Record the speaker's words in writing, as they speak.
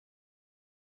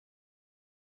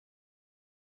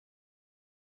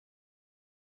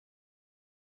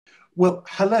Well,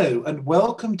 hello and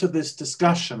welcome to this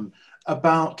discussion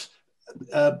about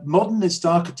modernist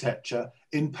architecture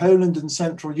in Poland and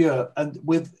Central Europe, and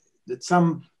with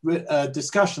some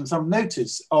discussion, some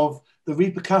notice of the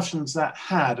repercussions that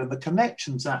had and the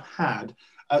connections that had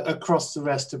across the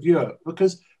rest of Europe.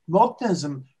 Because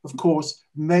modernism, of course,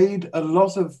 made a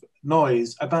lot of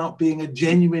noise about being a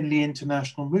genuinely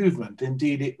international movement.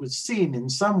 Indeed, it was seen in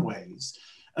some ways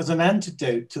as an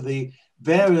antidote to the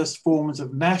various forms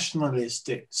of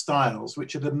nationalistic styles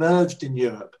which had emerged in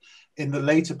Europe in the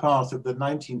later part of the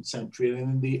 19th century and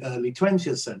in the early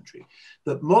 20th century.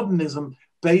 That modernism,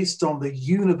 based on the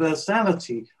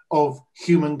universality of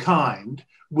humankind,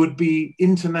 would be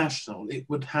international. It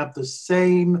would have the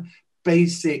same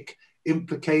basic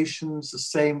implications, the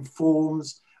same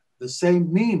forms, the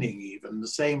same meaning even, the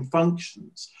same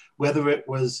functions, whether it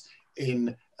was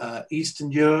in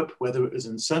Eastern Europe, whether it was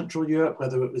in Central Europe,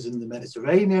 whether it was in the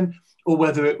Mediterranean, or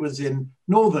whether it was in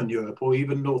Northern Europe or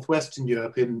even Northwestern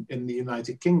Europe in the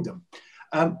United Kingdom.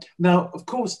 Now, of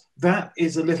course, that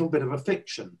is a little bit of a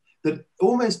fiction, that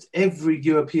almost every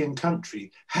European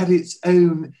country had its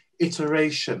own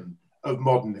iteration of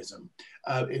modernism.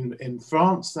 In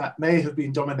France, that may have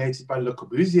been dominated by Le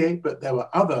Corbusier, but there were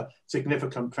other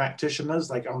significant practitioners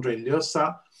like André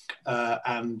Lyosa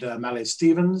and Mallet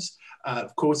Stevens.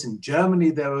 Of course, in Germany,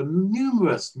 there were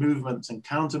numerous movements and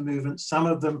counter movements, some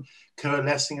of them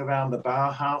coalescing around the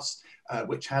Bauhaus,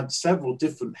 which had several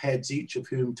different heads, each of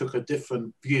whom took a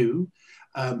different view.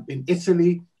 In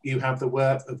Italy, you have the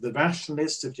work of the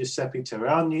rationalists of Giuseppe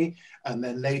Terragni, and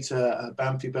then later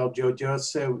Banfi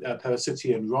Belgiojoso,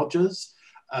 Persitti and Rogers.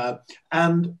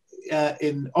 And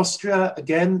in Austria,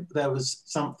 again, there was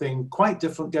something quite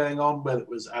different going on, whether it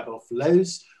was Adolf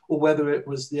Loos, or whether it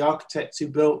was the architects who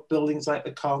built buildings like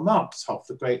the Karl Marx Hof,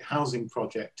 the great housing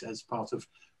project as part of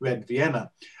Red Vienna.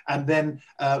 And then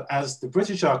as the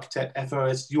British architect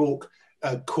F.O.S. York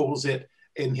calls it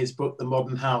in his book, The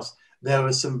Modern House, there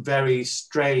were some very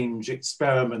strange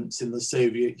experiments in the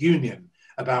Soviet Union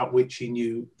about which he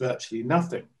knew virtually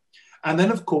nothing. And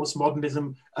then, of course,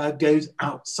 modernism goes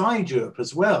outside Europe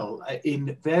as well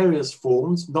in various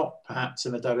forms, not perhaps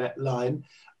in a direct line.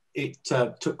 It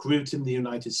took root in the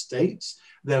United States.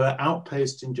 There were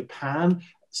outposts in Japan,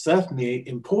 certainly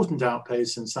important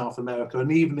outposts in South America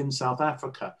and even in South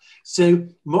Africa. So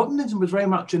modernism was very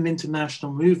much an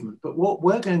international movement. But what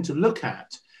we're going to look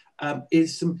at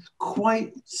is some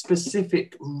quite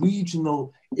specific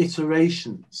regional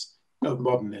iterations of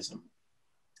modernism.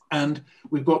 And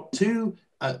we've got two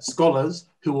scholars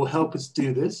who will help us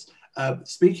do this.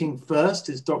 Speaking first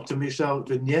is Dr. Michał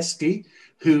Wiśniewski,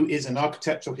 who is an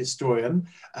architectural historian.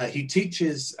 He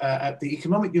teaches at the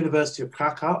Economic University of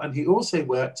Krakow, and he also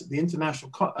worked at the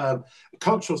International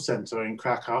Cultural Center in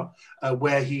Krakow,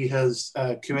 where he has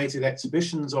curated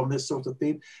exhibitions on this sort of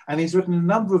theme. And he's written a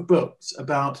number of books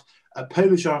about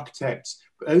Polish architects,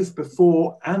 both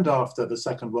before and after the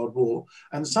Second World War.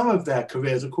 And some of their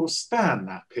careers, of course, span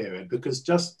that period, because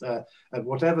just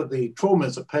whatever the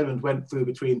traumas that Poland went through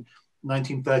between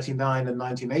 1939 and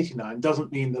 1989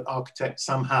 doesn't mean that architects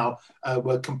somehow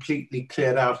were completely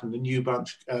cleared out and a new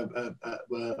bunch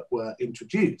were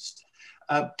introduced.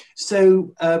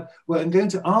 So I'm going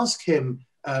to ask him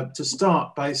to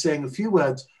start by saying a few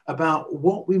words about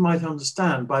what we might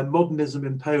understand by modernism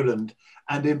in Poland,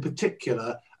 and in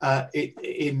particular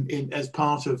as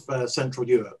part of Central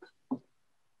Europe.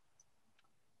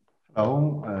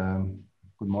 Hello,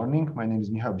 good morning. My name is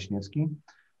Michał Wiśniewski.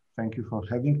 Thank you for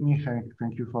having me.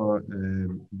 Thank you for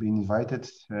being invited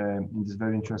in this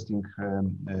very interesting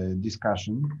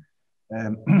discussion.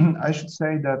 I should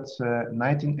say that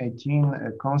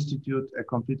 1918 constitute a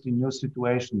completely new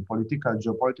situation,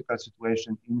 geopolitical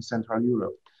situation in Central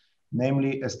Europe,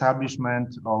 namely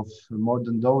establishment of more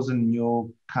than a dozen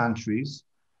new countries,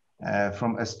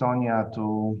 from Estonia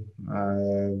to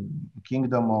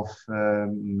Kingdom of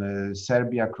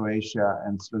Serbia, Croatia,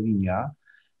 and Slovenia.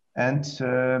 And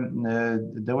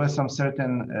there were some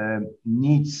certain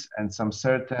needs and some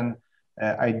certain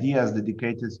ideas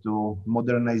dedicated to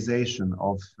modernization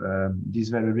of this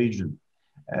very region.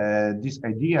 These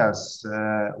ideas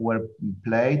were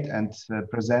played and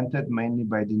presented mainly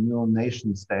by the new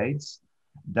nation states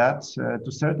that to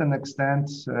a certain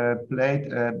extent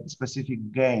played a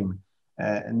specific game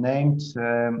named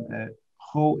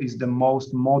who is the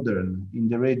most modern in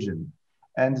the region.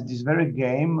 And this very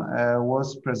game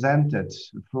was presented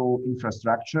through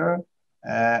infrastructure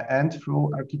and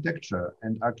through architecture.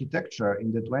 And architecture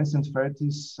in the 20s and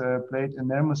 30s played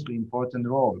an enormously important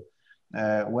role.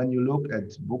 When you look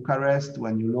at Bucharest,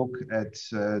 when you look at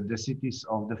the cities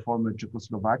of the former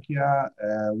Czechoslovakia,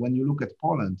 when you look at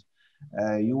Poland,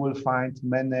 You will find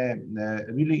many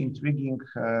really intriguing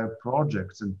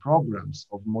projects and programs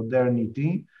of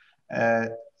modernity,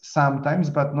 sometimes,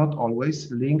 but not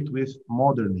always, linked with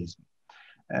modernism.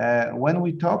 When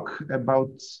we talk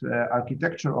about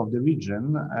architecture of the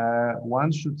region,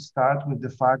 one should start with the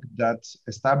fact that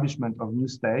establishment of new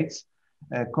states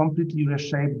completely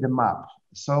reshaped the map.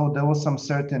 So there was some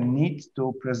certain need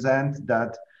to present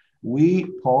that we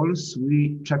Poles,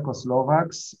 we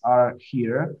Czechoslovaks are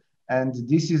here, and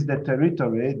this is the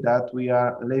territory that we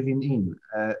are living in.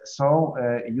 So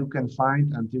you can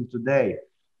find until today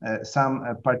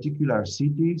some particular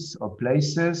cities or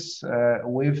places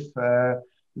with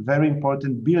very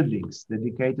important buildings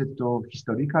dedicated to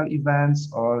historical events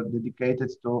or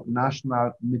dedicated to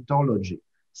national mythology.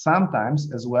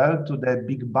 Sometimes as well to the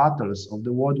big battles of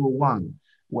the World War I,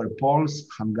 where Poles,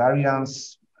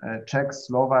 Hungarians, Czechs,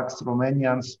 Slovaks,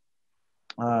 Romanians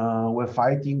were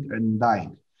fighting and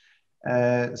dying.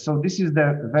 So this is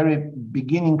the very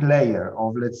beginning layer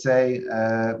of, let's say,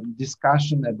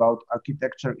 discussion about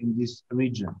architecture in this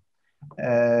region.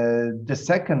 The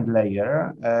second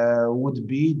layer would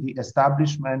be the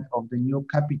establishment of the new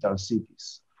capital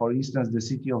cities. For instance, the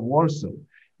city of Warsaw.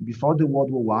 Before the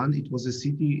World War I, it was a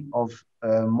city of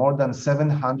more than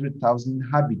 700,000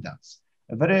 inhabitants,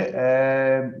 a very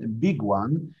big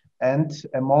one, and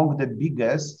among the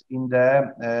biggest in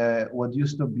the what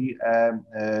used to be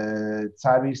a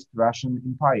Tsarist Russian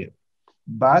Empire.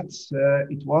 But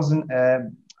it wasn't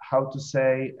how to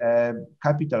say,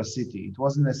 capital city. It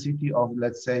wasn't a city of,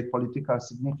 let's say, political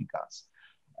significance.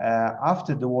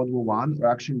 After the World War I, or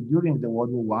actually during the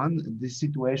World War I, the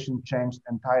situation changed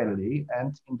entirely.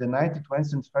 And in the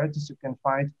 1920s and 30s, you can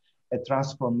find a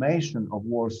transformation of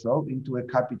Warsaw into a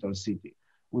capital city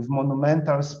with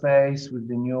monumental space, with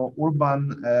the new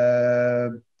urban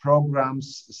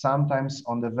programs, sometimes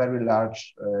on the very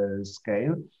large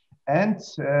scale. And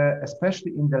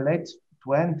especially in the late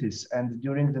 20s and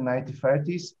during the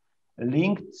 1930s,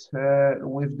 linked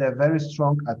with the very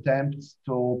strong attempt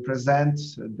to present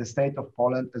the state of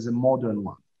Poland as a modern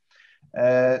one.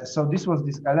 So this was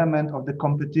this element of the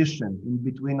competition in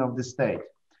between of the state.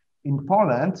 In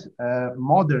Poland,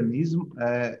 modernism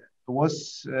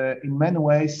was in many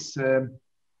ways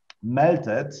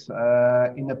melted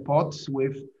in a pot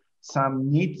with some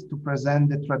need to present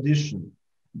the tradition.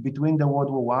 Between the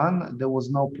World War I, there was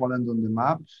no Poland on the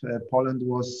map. Poland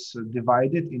was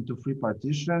divided into three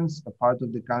partitions. A part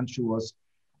of the country was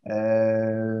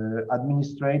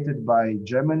administrated by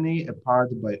Germany, a part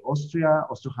by Austria,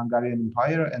 Austro-Hungarian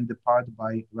Empire, and a part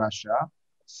by Russia.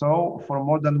 So for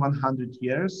more than 100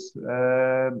 years,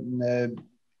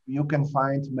 you can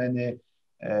find many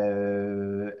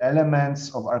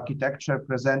elements of architecture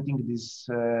presenting these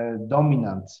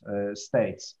dominant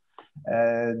states.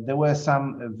 There were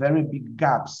some very big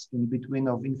gaps in between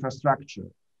of infrastructure,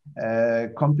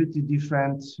 completely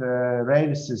different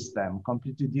rail system,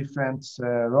 completely different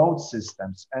road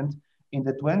systems. And in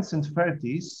the 20s and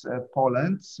 30s,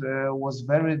 Poland was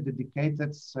very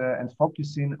dedicated and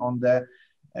focusing on the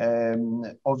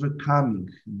overcoming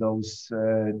those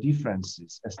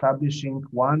differences, establishing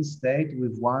one state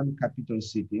with one capital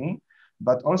city,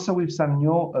 but also with some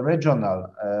new regional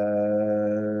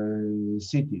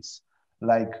cities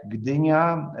like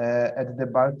Gdynia at the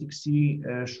Baltic Sea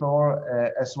shore,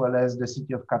 as well as the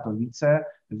city of Katowice, a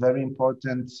very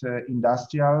important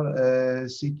industrial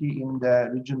city in the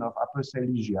region of Upper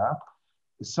Silesia.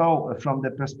 So from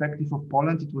the perspective of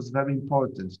Poland, it was very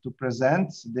important to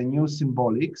present the new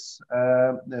symbolics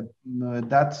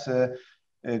that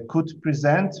could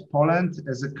present Poland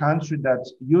as a country that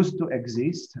used to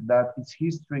exist, that its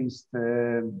history is,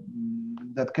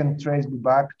 that can trace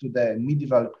back to the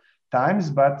medieval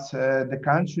times, but the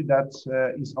country that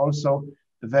is also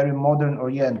very modern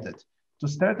oriented. To a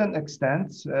certain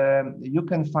extent, you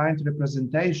can find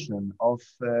representation of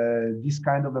this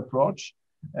kind of approach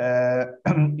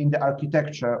in the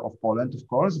architecture of Poland, of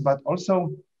course, but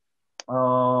also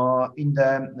in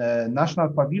the national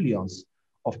pavilions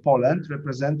of Poland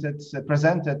presented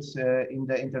in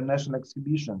the international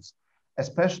exhibitions,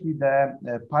 especially the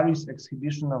Paris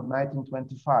exhibition of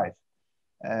 1925.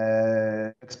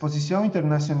 Exposition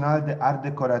internationale de art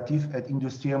décoratif et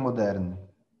industriel moderne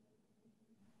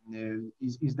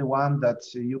is the one that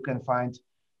you can find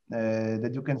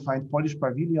Polish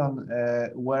pavilion,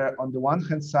 where on the one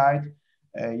hand side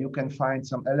you can find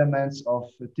some elements of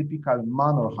a typical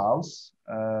manor house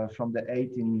from the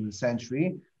 18th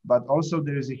century, but also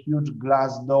there is a huge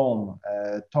glass dome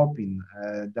topping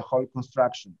the whole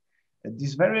construction.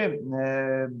 This very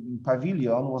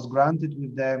pavilion was granted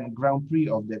with the Grand Prix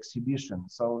of the exhibition.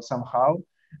 So somehow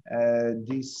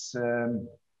This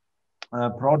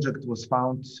project was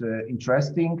found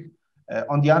interesting.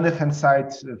 On the other hand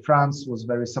side, France was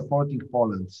very supporting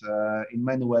Poland in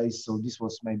many ways, so this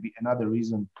was maybe another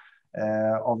reason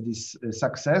of this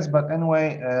success. But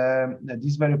anyway,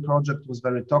 this very project was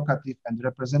very talkative and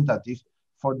representative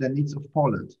for the needs of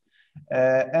Poland.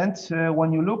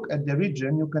 When you look at the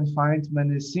region, you can find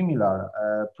many similar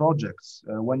projects.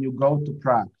 When you go to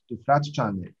Prague, to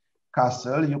Hradčany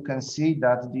Castle, you can see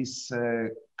that this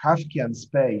Kafkian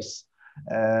space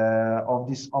of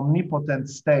this omnipotent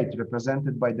state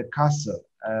represented by the castle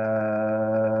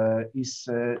is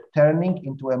turning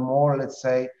into a more, let's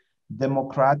say,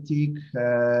 democratic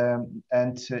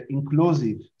and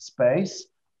inclusive space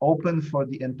open for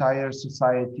the entire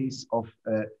societies of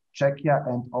Czechia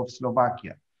and of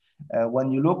Slovakia.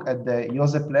 When you look at the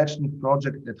Josef Lechnik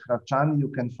project at Hradčany, you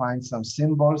can find some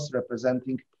symbols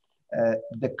representing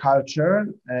the culture,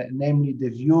 namely the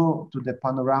view to the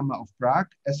panorama of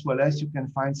Prague, as well as you can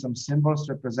find some symbols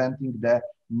representing the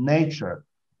nature,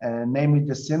 namely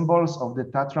the symbols of the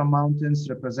Tatra Mountains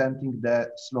representing the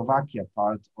Slovakia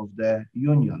part of the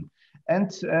Union. And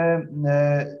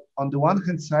on the one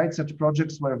hand side, such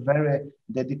projects were very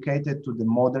dedicated to the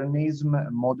modernism,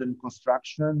 modern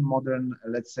construction, modern,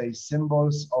 let's say,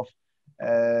 symbols of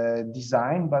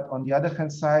design. But on the other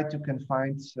hand side, you can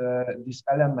find these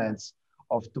elements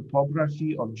of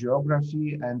topography, of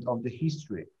geography, and of the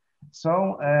history.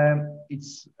 So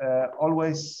it's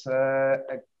always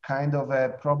a kind of a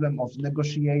problem of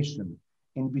negotiation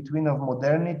in between of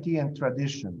modernity and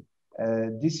tradition.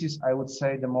 This is, I would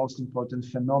say, the most important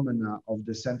phenomena of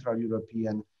the Central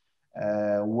European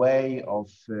way of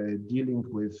dealing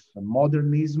with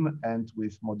modernism and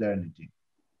with modernity.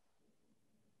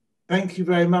 Thank you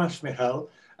very much, Michał.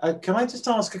 Can I just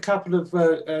ask a couple of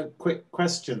quick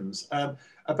questions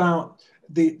about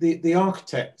the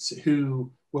architects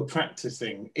who were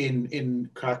practicing in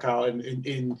Krakow,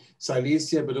 in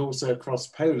Silesia, but also across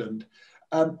Poland?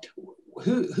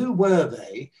 Who were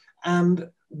they, and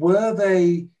were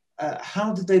they?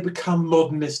 How did they become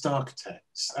modernist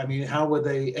architects? I mean, how were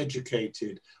they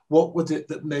educated? What was it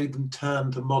that made them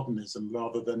turn to modernism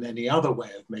rather than any other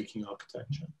way of making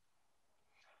architecture?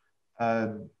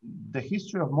 The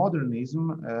history of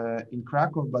modernism in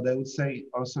Krakow, but I would say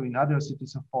also in other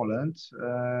cities of Poland,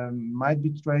 might be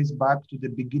traced back to the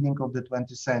beginning of the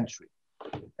 20th century.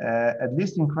 At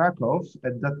least in Krakow,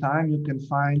 at that time, you can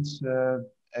find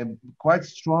a quite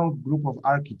strong group of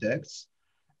architects,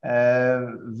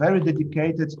 very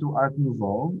dedicated to Art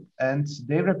Nouveau, and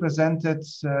they represented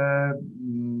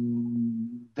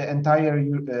the entire,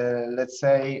 let's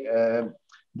say,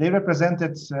 they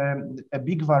represented a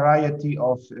big variety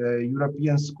of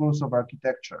European schools of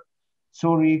architecture: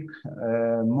 Zurich,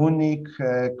 Munich,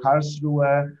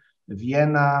 Karlsruhe,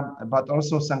 Vienna, but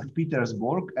also St.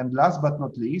 Petersburg. And last but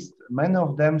not least, many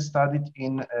of them studied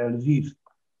in Lviv,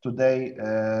 today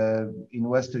in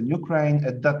Western Ukraine.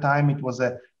 At that time, it was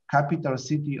a capital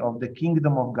city of the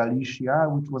Kingdom of Galicia,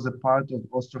 which was a part of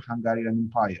Austro-Hungarian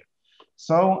Empire.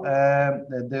 So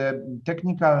the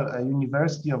Technical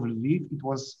University of Lviv, it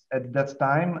was at that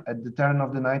time, at the turn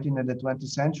of the 19th and the 20th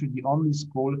century, the only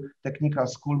school, technical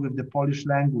school with the Polish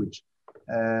language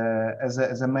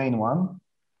as a main one.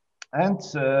 And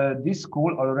this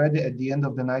school already at the end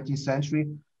of the 19th century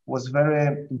was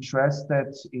very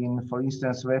interested in, for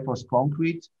instance, reinforced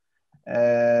concrete,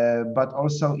 but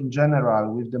also in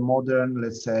general with the modern,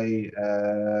 let's say,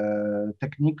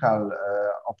 technical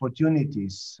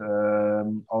opportunities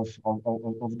of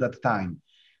that time.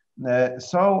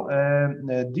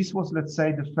 This was, let's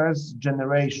say, the first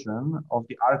generation of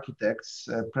the architects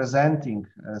presenting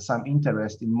some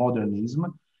interest in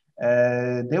modernism.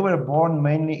 They were born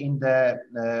mainly in the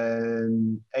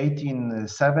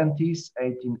 1870s,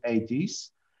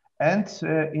 1880s. And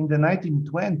in the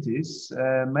 1920s,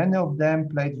 many of them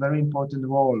played very important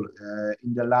role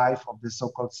in the life of the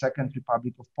so-called Second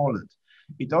Republic of Poland.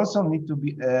 It also needs to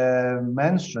be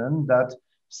mentioned that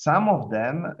some of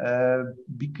them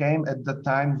became at the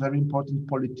time very important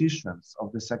politicians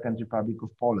of the Second Republic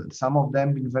of Poland. Some of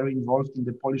them been very involved in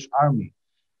the Polish army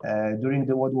during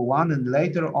the World War I, and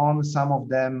later on, some of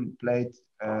them played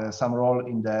some role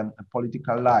in the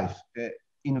political life,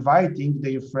 inviting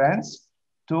their friends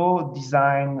to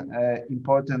design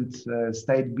important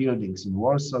state buildings in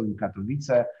Warsaw, in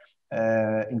Katowice,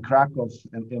 in Krakow,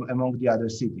 among the other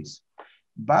cities.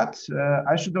 But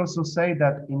I should also say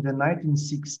that in the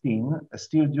 1916,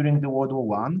 still during the World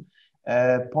War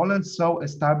I, Poland saw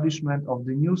establishment of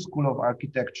the new School of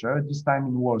Architecture, this time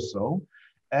in Warsaw.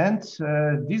 And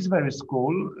this very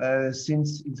school,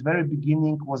 since its very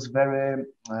beginning, was very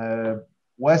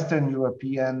Western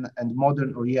European and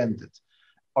modern oriented.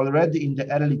 Already in the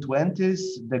early 20s,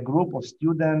 the group of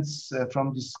students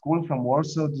from this school from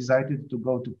Warsaw decided to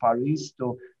go to Paris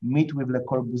to meet with Le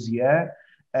Corbusier.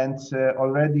 And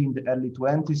already in the early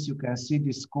 20s, you can see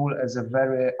this school as a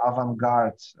very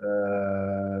avant-garde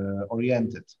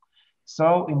oriented. So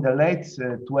in the late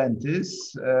 20s,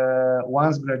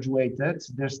 once graduated,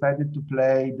 they started to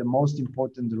play the most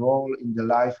important role in the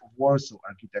life of Warsaw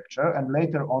architecture and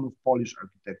later on of Polish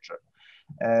architecture,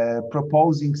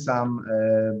 proposing some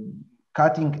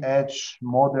cutting-edge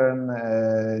modern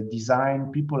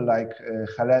design. People like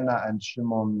Helena and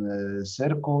Szymon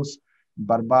Syrkus,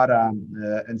 Barbara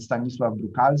and Stanisław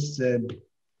Brukalscy,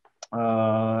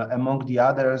 among the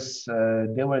others,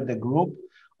 they were the group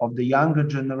of the younger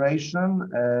generation,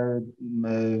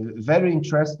 very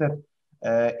interested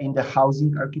in the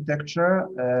housing architecture,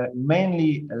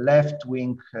 mainly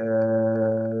left-wing,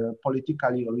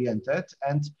 politically oriented,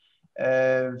 and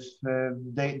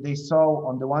they saw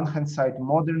on the one hand side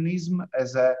modernism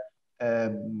as a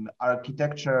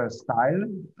architecture style,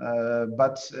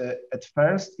 but at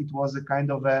first it was a kind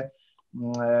of a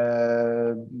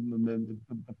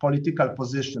political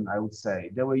position, I would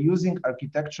say. They were using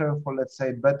architecture for, let's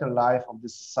say, better life of the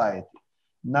society,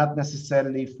 not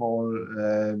necessarily for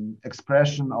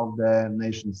expression of the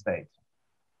nation state.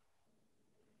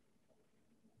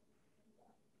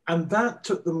 And that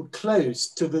took them close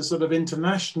to the sort of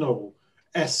international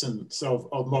essence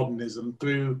of modernism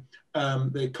through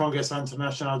the Congrès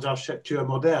International d'Architecture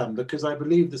Moderne, because I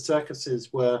believe the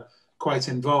circuses were quite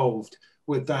involved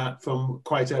with that from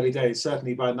quite early days,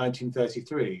 certainly by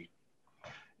 1933.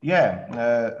 Yeah,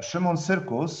 Szymon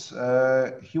Syrkus,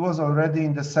 he was already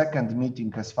in the second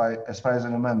meeting as far as I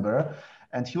remember,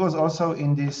 and he was also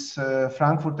in this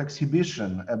Frankfurt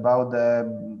exhibition about the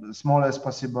smallest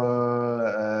possible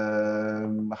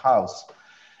house.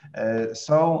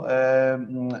 So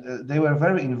they were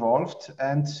very involved,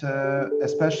 and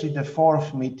especially the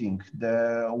fourth meeting,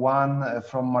 the one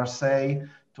from Marseille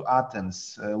to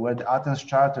Athens, where the Athens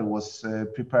Charter was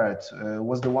prepared,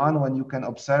 was the one when you can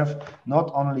observe not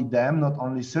only them, not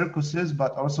only circuses,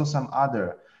 but also some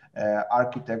other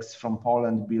architects from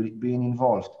Poland being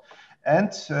involved.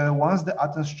 And once the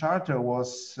Athens Charter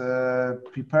was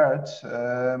prepared,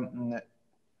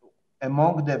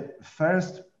 among the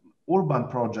first urban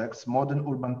projects, modern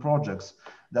urban projects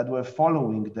that were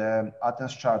following the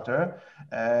Athens Charter,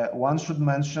 one should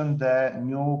mention the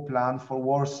new plan for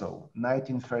Warsaw,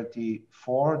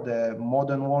 1934, the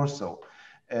modern Warsaw.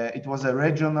 It was a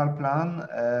regional plan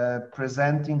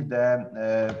presenting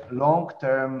the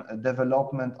long-term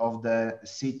development of the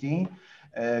city,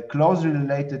 closely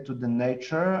related to the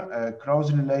nature,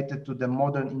 closely related to the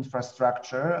modern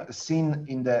infrastructure, seen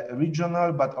in the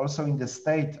regional, but also in the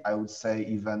state, I would say,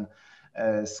 even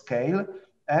scale.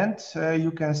 And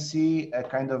you can see a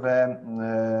kind of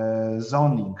a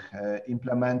zoning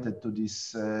implemented to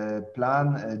this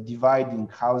plan, dividing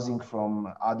housing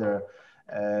from other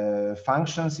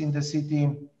functions in the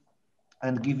city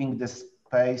and giving the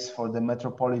space for the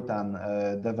metropolitan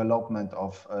development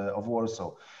of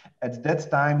Warsaw. At that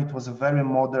time, it was a very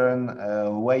modern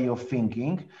way of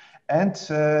thinking. And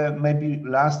maybe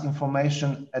last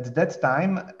information, at that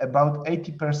time, about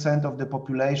 80% of the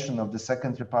population of the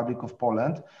Second Republic of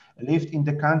Poland lived in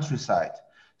the countryside.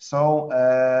 So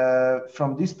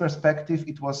from this perspective,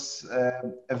 it was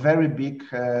a very big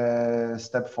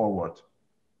step forward.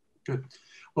 Good.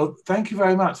 Well, thank you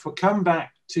very much. We'll come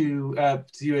back to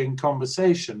you in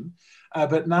conversation.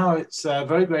 But now it's a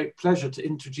very great pleasure to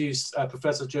introduce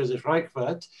Professor Joseph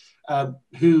Rykwert,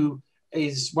 who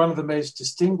is one of the most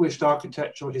distinguished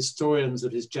architectural historians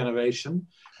of his generation.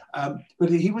 But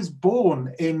he was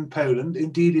born in Poland,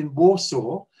 indeed in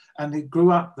Warsaw, and he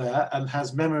grew up there and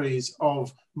has memories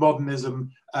of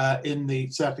modernism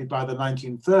certainly by the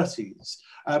 1930s.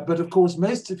 But of course,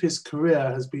 most of his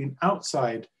career has been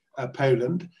outside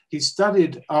Poland. He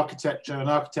studied architecture and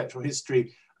architectural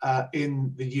history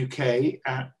in the UK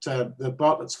at the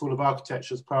Bartlett School of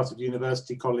Architecture as part of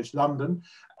University College London,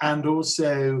 and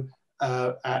also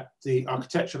at the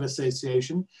Architectural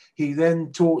Association. He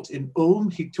then taught in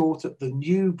Ulm. He taught at the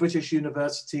new British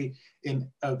University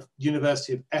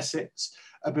University of Essex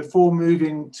before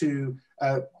moving to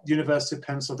University of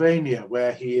Pennsylvania,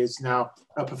 where he is now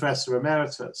a professor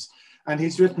emeritus. And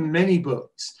he's written many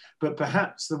books, but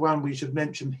perhaps the one we should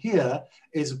mention here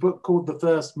is a book called The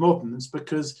First Moderns,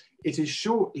 because it is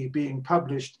shortly being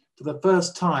published for the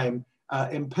first time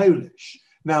in Polish.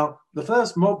 Now, the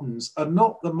first moderns are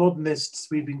not the modernists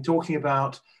we've been talking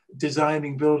about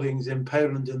designing buildings in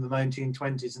Poland in the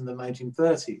 1920s and the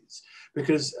 1930s,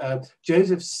 because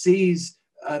Joseph sees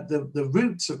the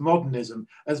roots of modernism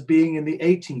as being in the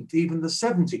 18th, even the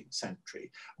 17th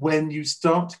century, when you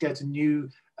start to get a new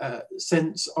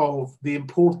sense of the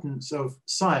importance of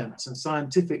science and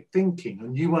scientific thinking,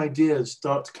 and new ideas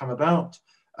start to come about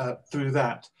through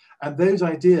that. And those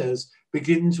ideas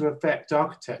begin to affect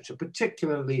architecture,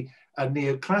 particularly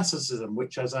neoclassicism,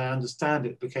 which, as I understand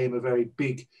it, became a very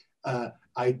big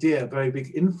idea, very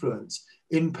big influence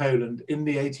in Poland in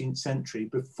the 18th century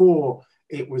before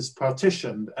it was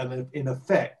partitioned and in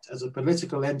effect as a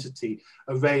political entity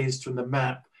erased from the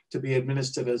map to be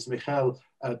administered, as Michał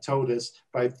told us,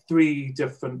 by three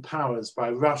different powers, by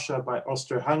Russia, by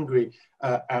Austro-Hungary,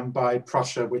 and by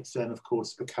Prussia, which then of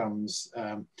course becomes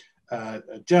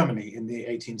Germany in the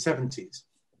 1870s.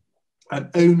 And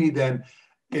only then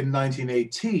in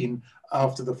 1918,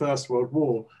 after the First World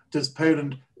War, does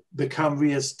Poland become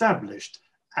re-established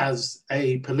as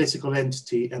a political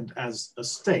entity and as a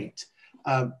state.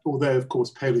 Although, of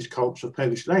course, Polish culture,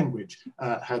 Polish language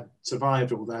had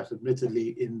survived all that, admittedly,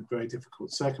 in very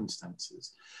difficult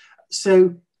circumstances.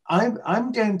 So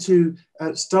I'm going to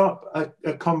start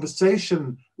a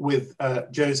conversation with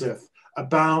Joseph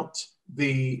about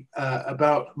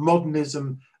about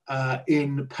modernism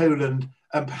in Poland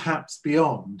and perhaps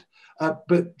beyond.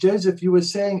 But Joseph, you were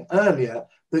saying earlier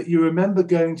that you remember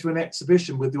going to an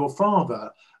exhibition with your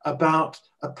father about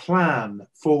a plan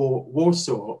for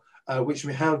Warsaw, which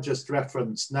Michał just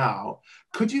referenced now.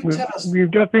 Could you tell us? We've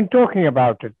just been talking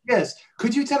about it. Yes.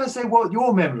 Could you tell us what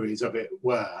your memories of it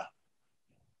were?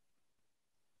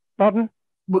 Pardon?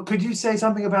 Well, could you say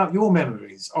something about your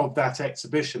memories of that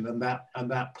exhibition and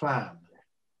that plan?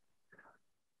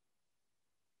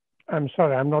 I'm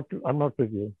sorry, I'm not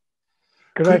with you.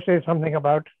 Could I say something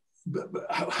about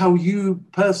how you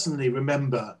personally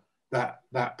remember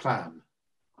that plan?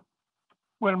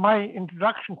 Well, my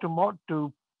introduction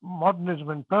to modernism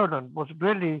in Poland was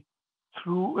really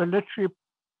through a literary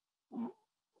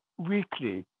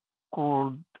weekly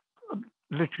called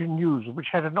Literary News, which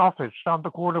had an office down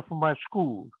the corner from my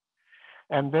school.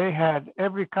 And they had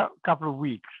every couple of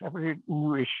weeks, every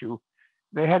new issue,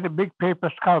 they had a big paper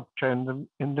sculpture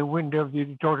in the window of the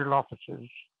editorial offices.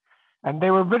 And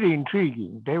they were very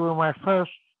intriguing. They were my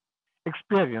first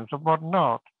experience of modern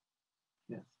art.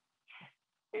 Yes.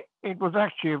 It was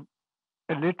actually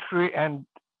a literary and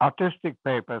artistic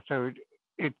paper, so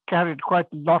it carried quite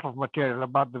a lot of material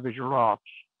about the visual arts.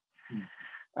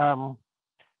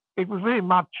 It was very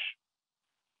much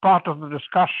part of the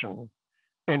discussion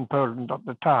in Poland at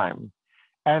the time.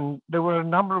 And there were a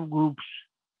number of groups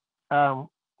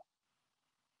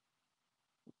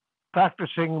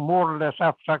practicing more or less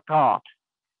abstract art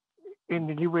in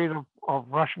the way of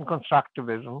Russian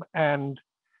constructivism and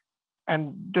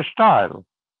the style.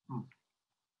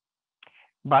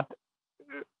 But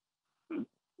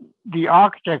the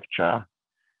architecture,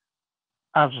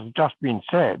 as has just been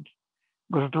said,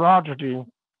 was largely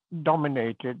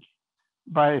dominated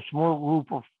by a small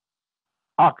group of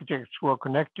architects who were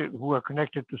connected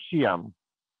to Siam,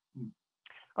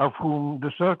 of whom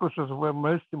the circuses were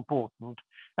most important,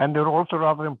 and they were also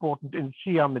rather important in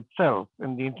Siam itself,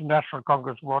 in the International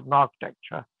Congress of Modern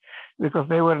Architecture, because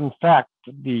they were in fact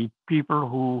the people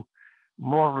who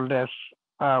more or less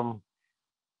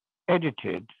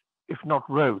edited, if not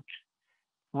wrote,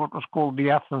 what was called the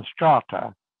Athens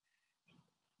Charter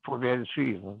for various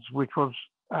reasons, which was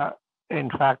in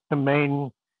fact the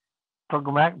main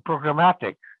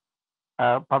programmatic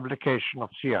publication of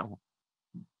Siam.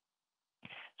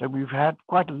 So we've had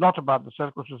quite a lot about the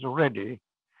circuses already.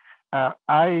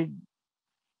 I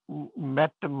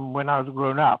met them when I was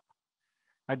grown up.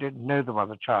 I didn't know them as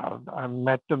a child. I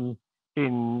met them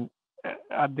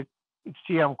at the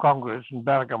Siam Congress in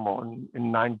Bergamo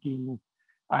in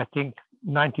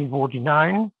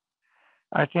 1949,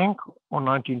 I think, or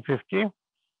 1950,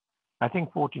 I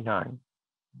think 49.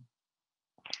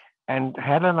 And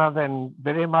Helena then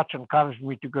very much encouraged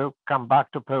me to come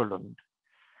back to Poland.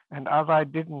 And as I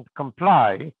didn't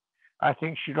comply, I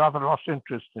think she rather lost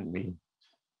interest in me.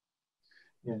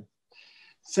 Yeah.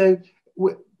 So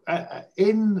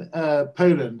in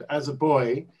Poland, as a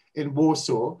boy in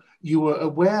Warsaw, you were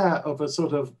aware of a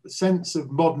sort of sense of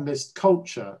modernist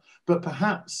culture, but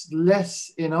perhaps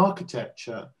less in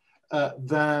architecture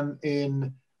than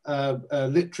in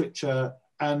literature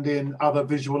and in other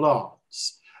visual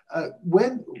arts.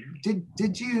 When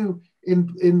did you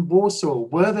in Warsaw,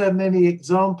 were there many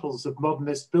examples of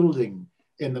modernist building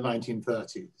in the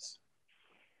 1930s?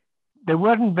 There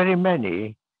weren't very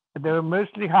many. There were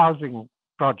mostly housing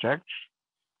projects,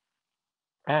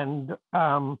 and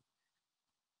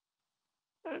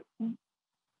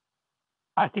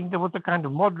I think there was a kind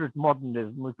of moderate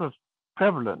modernism, which was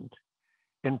prevalent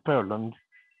in Poland.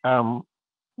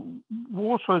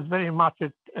 Warsaw is very much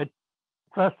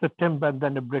first a timber and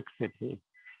then a brick city,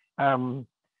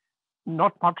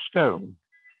 not much stone.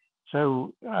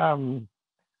 So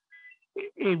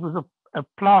it was a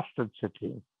plastered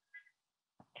city.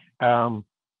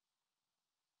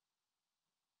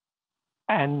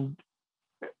 And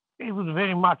it was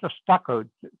very much a stuccoed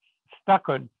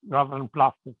rather than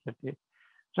plastered city.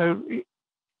 So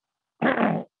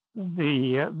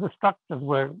the structures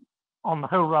were on the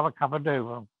whole rather covered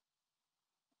over.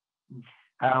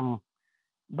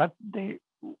 But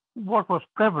what was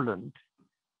prevalent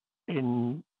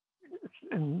in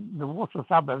the Warsaw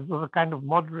suburbs was a kind of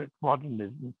moderate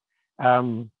modernism,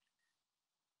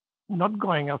 not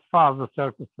going as far as the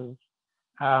circuses,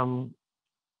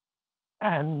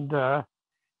 and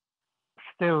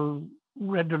still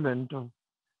redolent of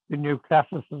the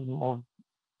neoclassicism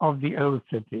of the old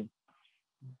city.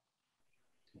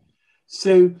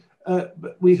 So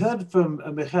we heard from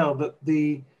Michał that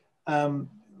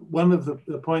one of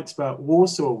the points about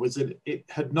Warsaw was that it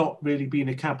had not really been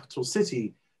a capital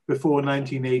city before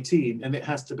 1918, and it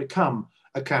has to become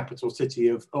a capital city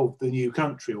of the new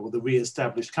country, or the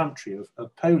re-established country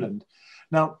of Poland.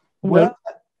 Now,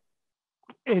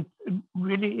 it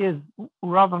really is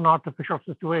rather an artificial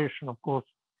situation, of course,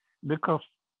 because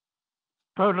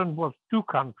Poland was two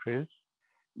countries,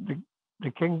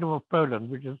 the Kingdom of Poland,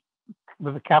 which is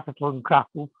with the capital in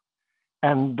Krakow,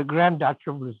 and the Grand Duchy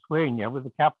of Lithuania with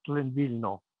the capital in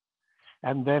Vilna.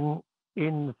 And then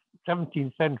in the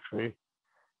 17th century,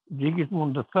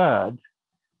 Sigismund III,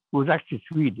 who was actually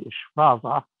Swedish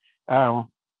father,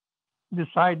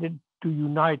 decided to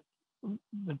unite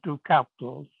the two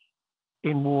capitals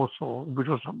in Warsaw, which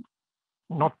was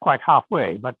not quite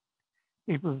halfway, but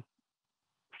it was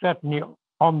certainly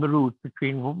on the route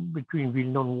between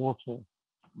Vilna and Warsaw.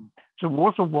 So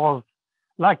Warsaw was,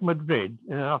 like Madrid,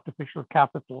 an artificial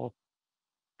capital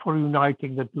for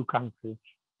uniting the two countries.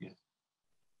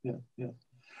 Yeah.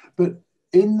 But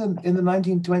in the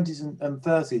 1920s and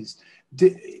 30s,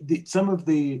 some of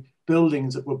the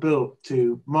buildings that were built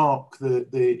to mark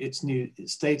its new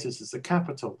status as the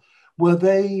capital, were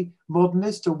they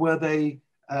modernist, or were they,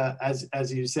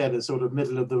 as you said, a sort of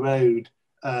middle of the road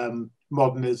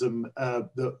modernism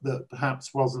that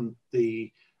perhaps wasn't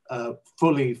the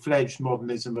fully fledged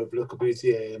modernism of Le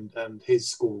Corbusier and his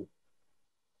school?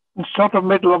 Sort of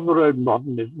middle of the road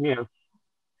modernism, yes.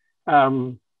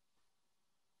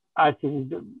 I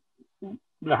think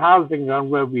the housing on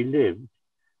where we lived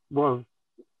was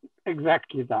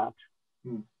exactly that.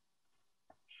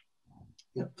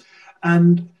 Yeah,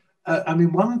 and I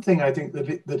mean, one thing I think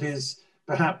that is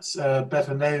perhaps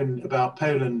better known about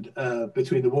Poland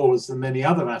between the wars than many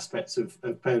other aspects of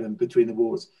Poland between the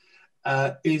wars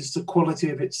is the quality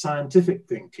of its scientific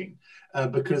thinking,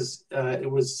 because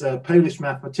it was Polish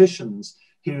mathematicians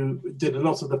who did a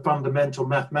lot of the fundamental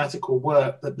mathematical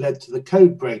work that led to the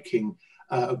code breaking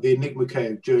of the Enigma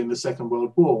code during the Second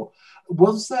World War.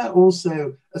 Was there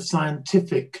also a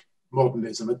scientific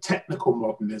modernism, a technical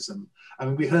modernism? I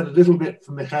mean, we heard a little bit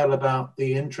from Michał about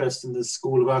the interest in the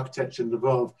School of Architecture in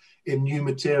Lvov in new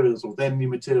materials, or then new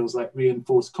materials like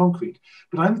reinforced concrete.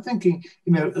 But I'm thinking,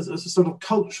 you know, as a sort of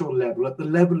cultural level, at the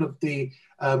level of the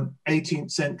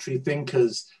 18th century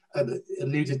thinkers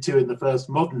alluded to in the first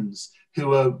moderns,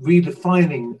 who are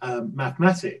redefining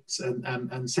mathematics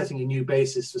and setting a new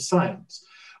basis for science.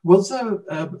 Was there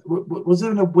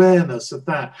an awareness of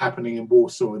that happening in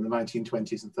Warsaw in the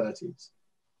 1920s and 30s?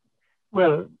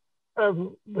 Well,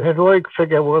 the heroic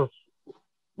figure was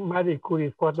Marie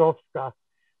Curie Skłodowska,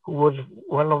 who was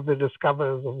one of the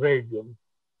discoverers of radium.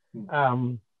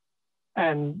 But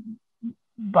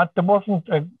there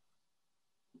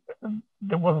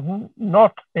was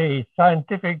not a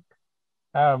scientific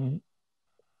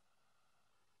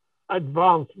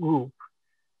advanced group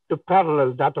to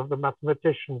parallel that of the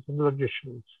mathematicians and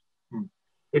logicians.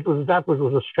 It was that which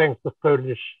was the strength of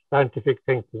Polish scientific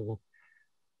thinking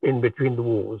in between the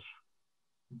wars.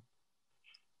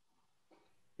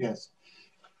 Yes.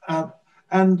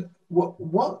 And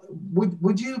what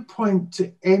would you point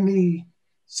to any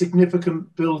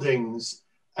significant buildings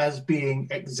as being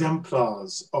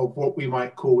exemplars of what we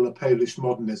might call a Polish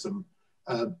modernism,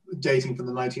 dating from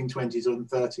the 1920s or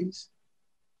 30s?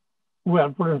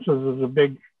 Well, for instance, there's a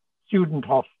big student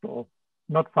hostel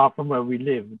not far from where we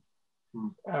lived,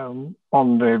 on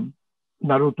the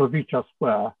Narutowicza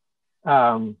Square,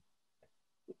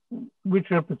 which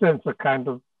represents a kind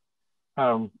of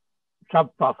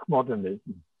sub-Prague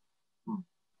modernism.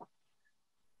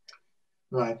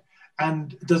 Right.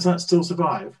 And does that still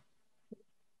survive?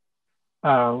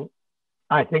 I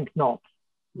I think not.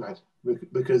 Right,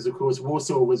 because of course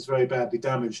Warsaw was very badly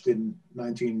damaged in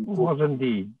 1940. Was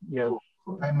indeed, yes.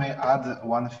 If I may add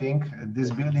one thing, this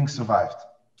building survived.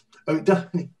 Oh,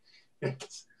 definitely.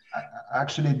 Yes.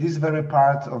 Actually, this very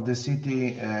part of the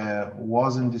city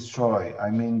wasn't destroyed. I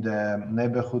mean, the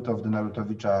neighborhood of the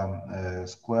Narutowicza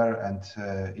Square, and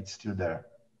it's still there.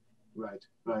 Right,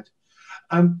 right.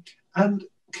 And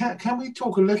can we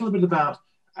talk a little bit about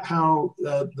how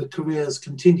the careers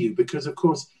continue? Because, of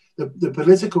course, the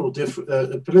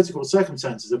political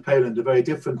circumstances of Poland are very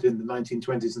different in the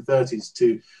 1920s and 30s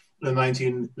to the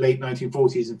late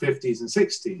 1940s and 50s and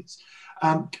 60s.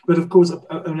 But of course,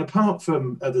 apart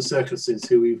from the circuses,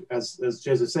 who we've, as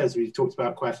Joseph says, we've talked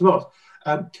about quite a lot,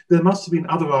 there must have been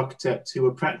other architects who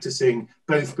were practicing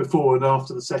both before and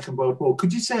after the Second World War.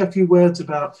 Could you say a few words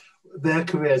about their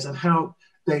careers and how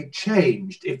they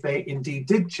changed, if they indeed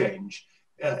did change,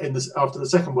 after the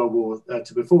Second World War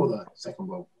to before the Second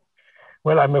World War?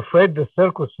 Well, I'm afraid the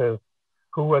circuses,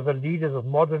 who were the leaders of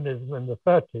modernism in the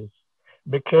 30s,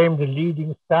 became the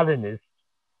leading Stalinists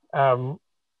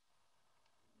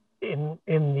in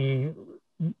the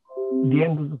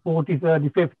end of the 40s, early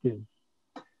 50s.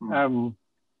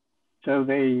 So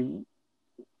they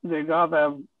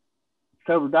rather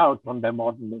sold out on their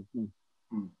modernism,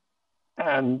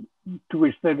 and to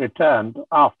which they returned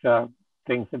after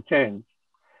things had changed.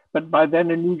 But by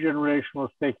then a new generation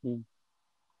was taking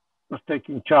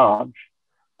charge.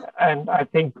 And I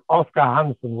think Oscar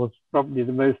Hansen was probably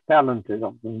the most talented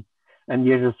of them, and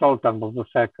Jerzy Soltan was the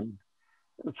second.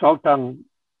 Soltan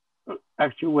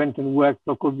actually went and worked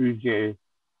for Corbusier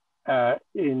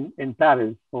in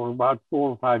Paris for about 4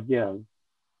 or 5 years,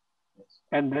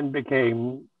 and then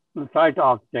became the site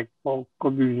architect for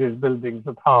Corbusier's buildings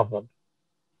at Harvard,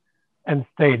 and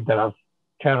stayed there as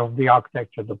chair of the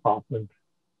architecture department.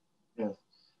 Yes.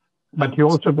 But he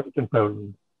also built in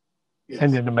Poland, yes,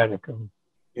 and in America.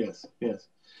 Yes, yes.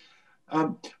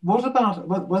 What about,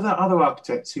 were there other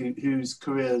architects whose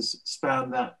careers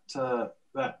span that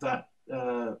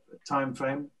time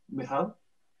frame, Michał?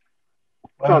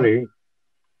 Sorry.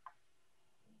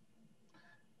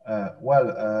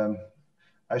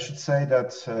 I should say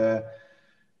that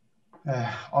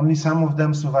only some of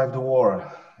them survived the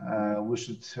war. We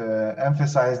should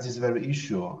emphasize this very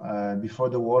issue. Before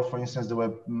the war, for instance, there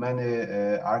were many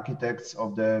architects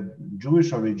of the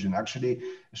Jewish origin. Actually,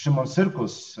 Szymon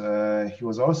Syrkus, he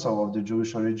was also of the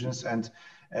Jewish origins, and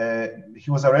he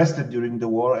was arrested during the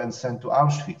war and sent to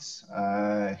Auschwitz.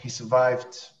 He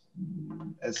survived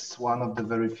as one of the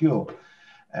very few.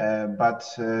 But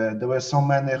there were so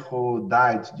many who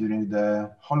died during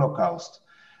the Holocaust.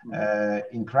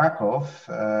 In Krakow,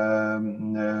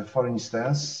 for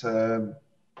instance,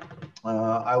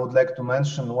 I would like to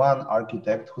mention one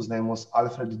architect whose name was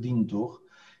Alfred Dintuch.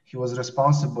 He was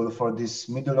responsible for this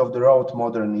middle-of-the-road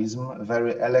modernism,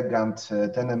 very elegant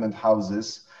tenement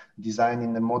houses designed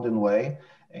in a modern way.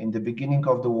 In the beginning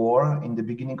of the war, in the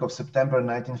beginning of September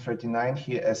 1939,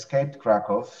 he escaped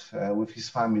Krakow with his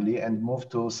family and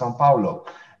moved to São Paulo.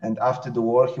 And after the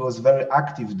war, he was very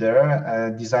active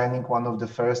there, designing one of the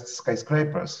first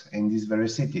skyscrapers in this very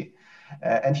city.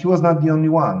 And he was not the only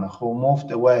one who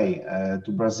moved away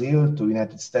to Brazil, to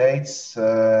United States,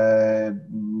 to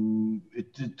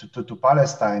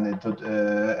Palestine,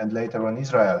 and later on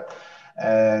Israel.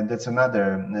 That's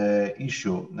another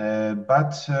issue.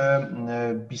 But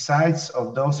besides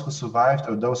of those who survived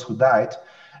or those who died,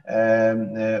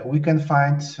 we can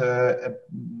find a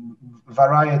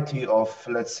variety of,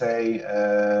 let's say,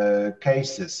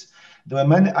 cases. There were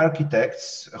many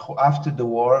architects who, after the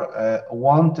war,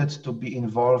 wanted to be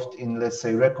involved in, let's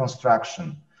say,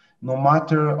 reconstruction, no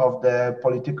matter of the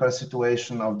political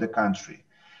situation of the country.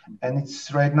 And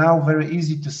it's right now very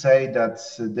easy to say that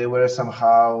they were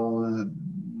somehow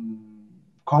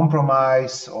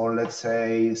compromised or, let's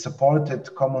say,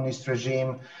 supported communist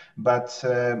regime, but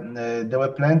there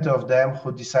were plenty of them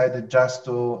who decided just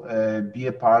to be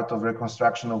a part of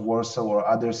reconstruction of Warsaw or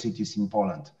other cities in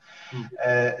Poland.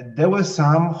 There were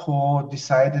some who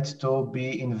decided to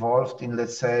be involved in,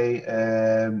 let's say,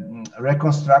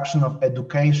 reconstruction of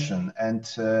education and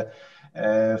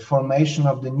formation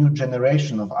of the new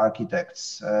generation of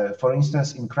architects. For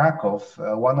instance, in Krakow,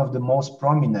 one of the most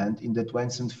prominent in the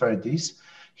 20s and 30s,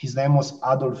 his name was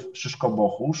Adolf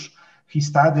Szyszko-Bochusz. He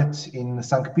studied in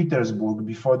St. Petersburg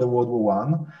before the World War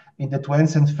I. In the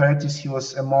 20s and 30s, he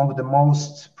was among the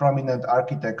most prominent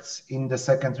architects in the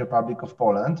Second Republic of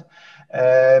Poland.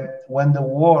 When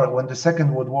the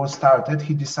Second World War started,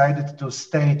 he decided to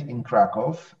stay in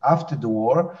Krakow. After the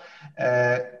war,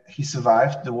 he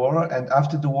survived the war, and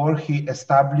after the war, he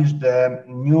established the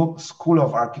new School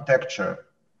of Architecture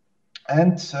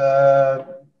And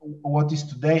what is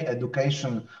today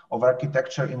education of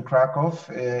architecture in Krakow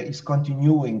is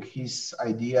continuing his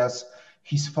ideas,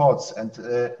 his thoughts, and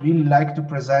really like to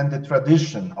present the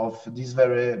tradition of this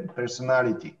very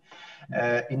personality.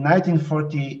 In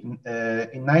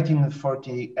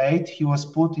 1948, he was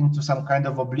put into some kind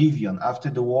of oblivion. After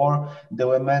the war, there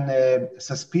were many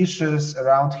suspicions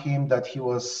around him that he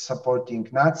was supporting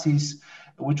Nazis,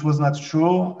 which was not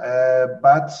true,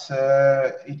 but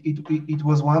it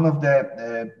was one of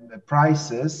the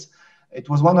prices. It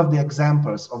was one of the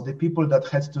examples of the people that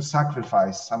had to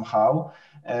sacrifice somehow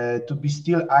to be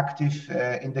still active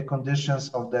in the conditions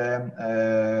of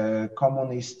the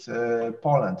communist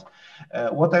Poland.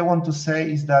 What I want to say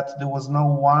is that there was no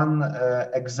one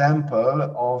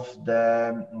example of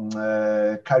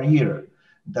the career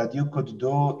that you could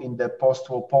do in the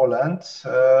post-war Poland.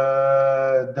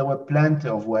 There were plenty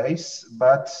of ways,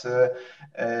 but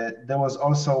there was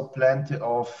also plenty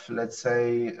of, let's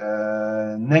say,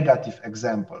 negative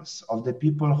examples of the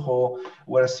people who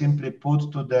were simply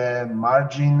put to the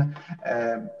margin.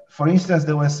 For instance,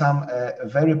 there were some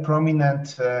very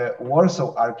prominent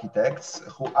Warsaw architects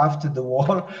who, after the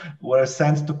war, were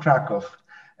sent to Krakow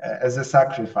as a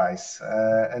sacrifice,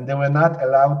 and they were not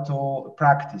allowed to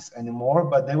practice anymore,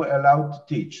 but they were allowed to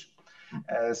teach.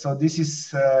 So this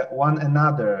is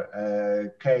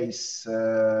another case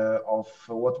of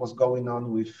what was going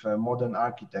on with modern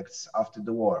architects after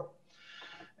the war.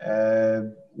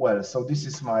 Well, so this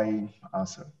is my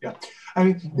answer. Yeah, I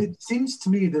mean, it seems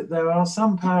to me that there are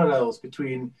some parallels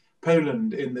between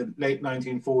Poland in the late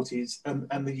 1940s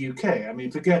and the UK. I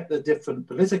mean, forget the different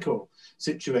political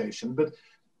situation, but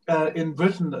in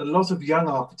Britain, a lot of young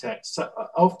architects,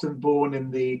 often born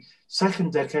in the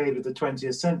second decade of the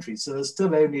 20th century, so they're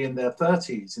still only in their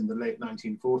 30s in the late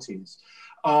 1940s,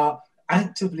 are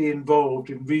actively involved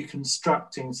in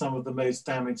reconstructing some of the most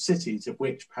damaged cities, of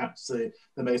which perhaps the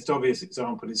most obvious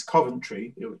example is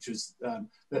Coventry, which was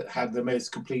that had the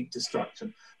most complete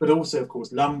destruction, but also, of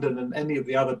course, London and any of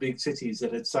the other big cities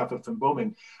that had suffered from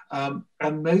bombing.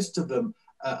 And most of them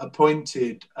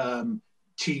appointed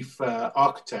chief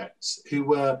architects who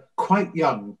were quite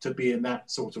young to be in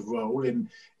that sort of role. In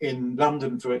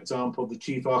London, for example, the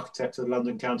chief architect of the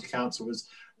London County Council was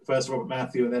first Robert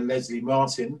Matthew and then Leslie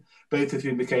Martin, both of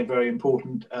whom became very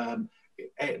important,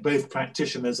 both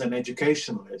practitioners and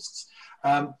educationalists.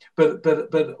 But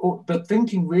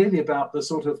thinking really about the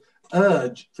sort of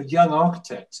urge for young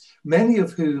architects, many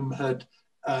of whom had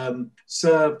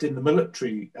served in the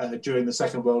military during the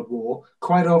Second World War,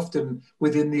 quite often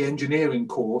within the engineering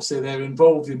corps, so they're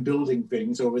involved in building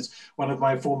things, or as one of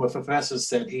my former professors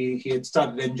said, he had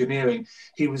studied engineering.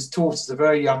 He was taught as a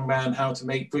very young man how to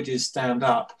make bridges stand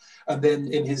up, and then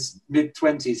in his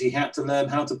mid-20s he had to learn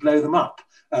how to blow them up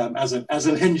as an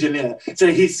engineer. So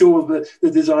he saw the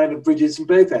design of bridges from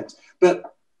both ends. But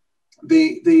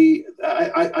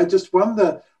I just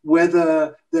wonder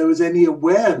whether there was any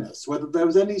awareness, whether there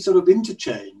was any sort of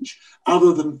interchange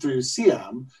other than through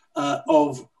Siam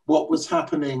of what was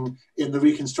happening in the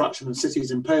reconstruction of cities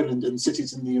in Poland and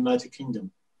cities in the United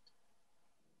Kingdom.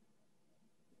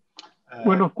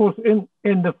 Well, of course, in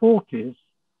the 40s,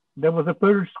 there was a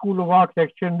Polish School of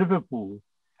Architecture in Liverpool,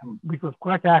 which was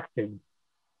quite active.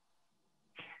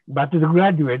 But the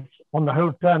graduates, on the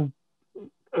whole,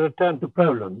 returned to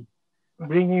Poland,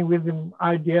 bringing with them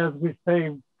ideas which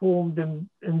they formed in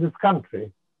this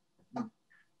country.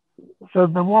 So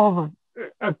there was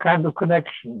a kind of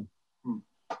connection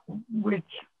which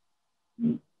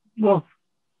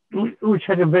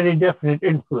had a very definite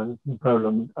influence in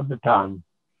Poland at the time.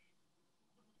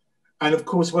 And of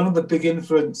course, one of the big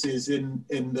influences in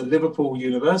the Liverpool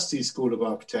University School of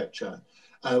Architecture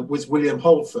was William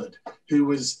Holford, who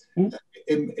was in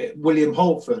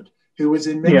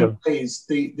many ways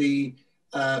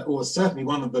or certainly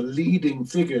one of the leading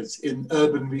figures in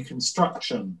urban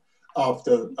reconstruction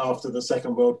after the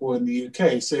Second World War in the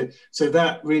UK. So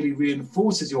that really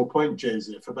reinforces your point,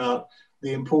 Joseph, about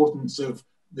the importance of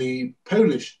the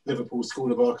Polish Liverpool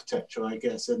School of Architecture, I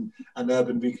guess, and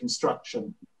urban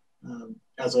reconstruction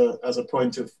as a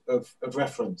point of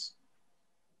reference.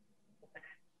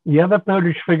 The other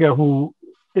Polish figure who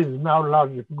is now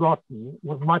largely forgotten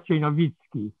was Maciej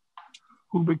Nowicki,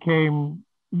 who became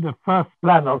the first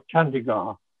planner of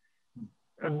Chandigarh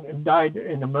and died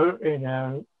in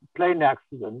a plane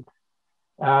accident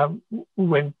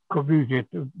when Corbusier,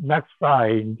 Max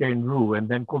Frey and Jane Roux, and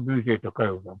then Corbusier took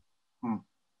over.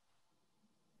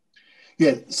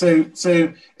 Yeah,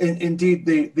 indeed,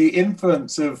 the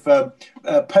influence of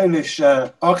Polish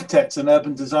architects and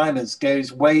urban designers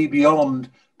goes way beyond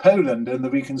Poland and the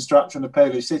reconstruction of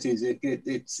Polish cities.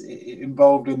 It's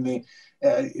involved in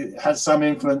it has some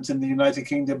influence in the United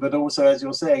Kingdom, but also, as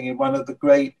you're saying, in one of the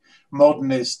great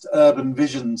modernist urban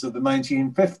visions of the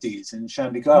 1950s in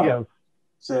Chandigarh. Yes.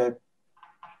 So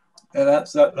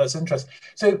that's interesting.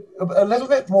 So a little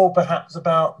bit more perhaps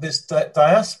about this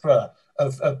diaspora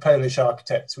of Polish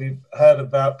architects. We've heard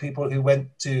about people who went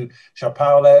to Sao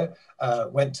Paulo,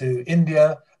 went to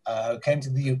India, came to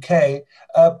the UK.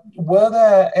 Were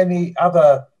there any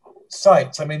other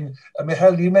sites? I mean,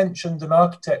 Michał, you mentioned an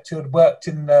architect who had worked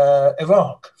in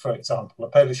Iraq, for example, a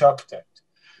Polish architect.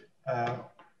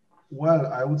 Well,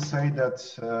 I would say that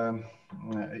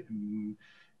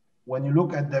when you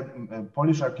look at the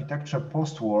Polish architecture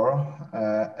post-war,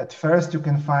 at first you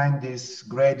can find this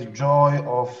great joy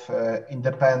of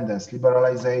independence,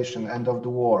 liberalization, end of the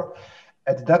war.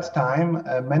 At that time,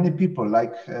 many people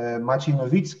like Maciej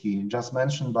Nowicki, just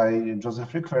mentioned by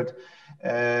Joseph Rykwert,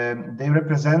 they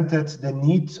represented the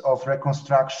need of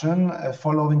reconstruction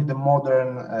following the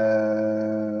modern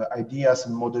ideas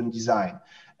and modern design.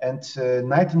 And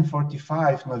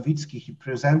 1945, Nowicki, he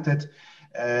presented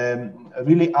a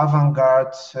really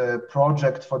avant-garde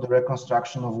project for the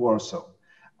reconstruction of Warsaw.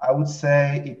 I would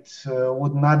say it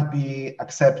would not be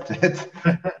accepted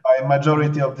by a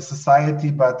majority of the society,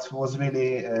 but was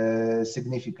really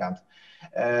significant.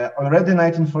 Already in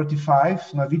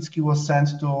 1945, Nowicki was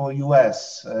sent to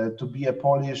US to be a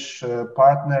Polish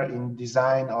partner in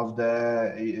design of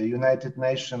the United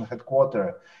Nations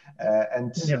headquarters.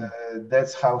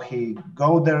 That's how he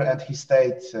go there, and he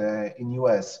stayed in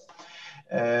US.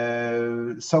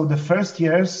 So the first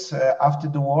years after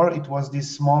the war, it was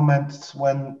this moment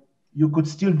when you could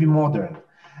still be modern.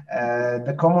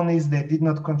 The communists, they did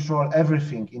not control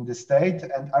everything in the state,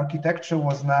 and architecture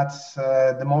was not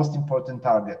the most important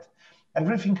target.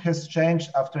 Everything has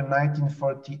changed after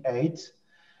 1948,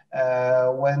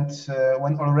 when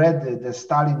already the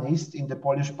Stalinists in the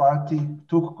Polish party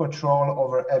took control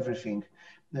over everything.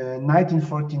 In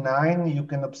 1949, you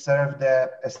can observe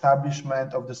the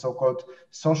establishment of the so-called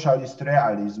socialist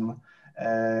realism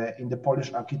in the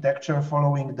Polish architecture,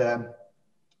 following the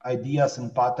ideas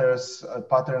and patterns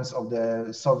of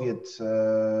the Soviet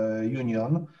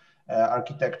Union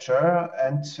architecture.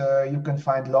 And you can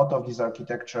find a lot of this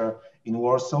architecture in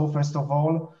Warsaw, first of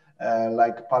all,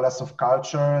 like Palace of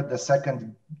Culture, the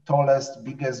second tallest,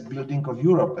 biggest building of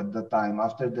Europe at the time,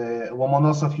 after the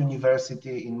Lomonosov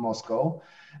University in Moscow.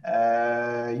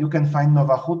 You can find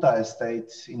Nowa Huta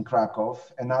estate in Krakow,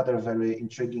 another very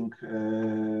intriguing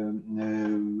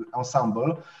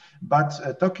ensemble.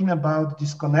 But talking about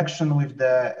this connection with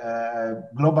the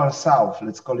global South,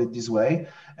 let's call it this way,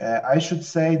 I should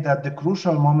say that the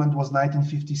crucial moment was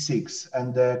 1956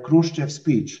 and the Khrushchev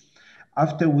speech,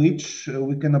 after which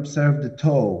we can observe the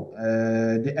thaw,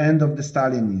 the end of the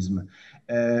Stalinism.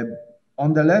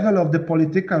 On the level of the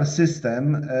political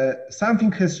system,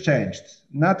 something has changed.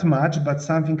 Not much, but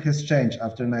something has changed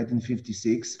after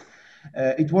 1956.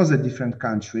 It was a different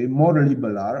country, more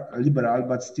liberal,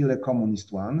 but still a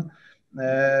communist one.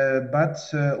 But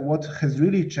what has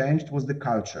really changed was the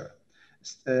culture.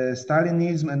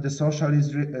 Stalinism and the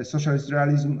socialist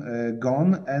realism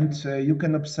gone, and you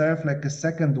can observe like a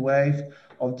second wave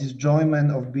of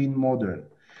disjoyment of being modern.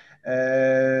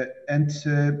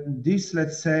 This,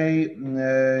 let's say,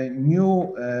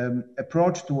 new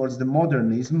approach towards the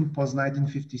modernism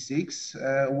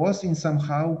post-1956 was in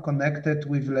somehow connected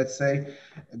with, let's say,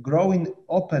 growing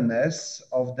openness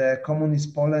of the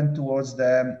communist Poland towards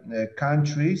the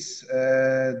countries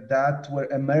that were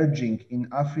emerging in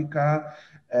Africa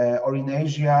or in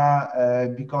Asia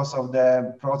because of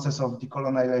the process of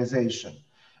decolonialization.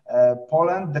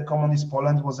 Poland, the communist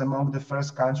Poland, was among the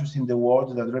first countries in the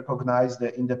world that recognized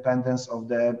the independence of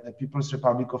the People's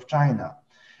Republic of China,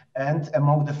 and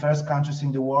among the first countries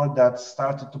in the world that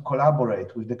started to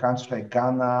collaborate with the countries like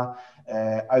Ghana,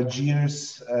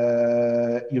 Algiers,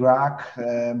 Iraq,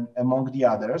 among the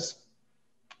others.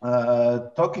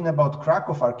 Talking about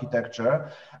Krakow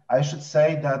architecture, I should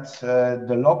say that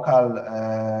the local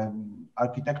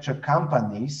architecture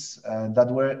companies that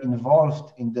were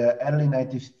involved in the early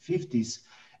 1950s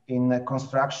in the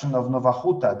construction of Nowa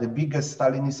Huta, the biggest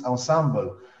Stalinist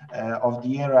ensemble of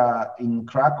the era in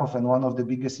Krakow and one of the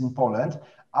biggest in Poland.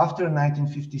 After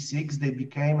 1956, they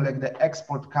became like the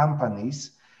export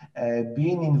companies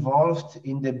being involved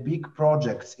in the big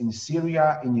projects in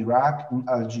Syria, in Iraq, in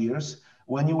Algiers.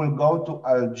 When you will go to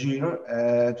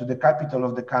Algiers, to the capital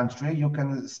of the country, you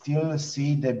can still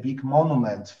see the big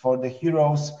monument for the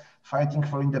heroes fighting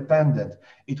for independence.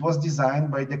 It was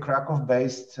designed by the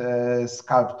Krakow-based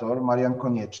sculptor Marian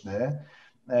Konieczny.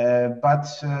 But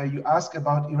you ask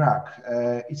about Iraq.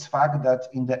 It's fact that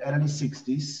in the early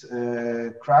 60s,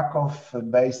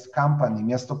 Krakow-based company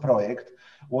Miasto Projekt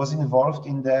was involved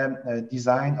in the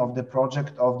design of the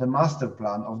project of the master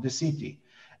plan of the city.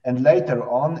 And later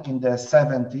on in the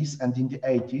 70s and in the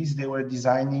 80s, they were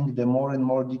designing the more and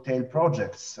more detailed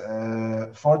projects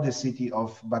for the city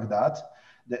of Baghdad,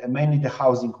 mainly the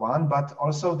housing one, but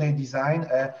also they designed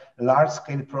a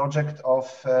large-scale project of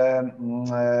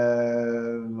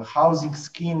housing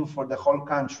scheme for the whole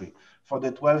country, for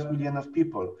the 12 million of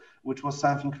people, which was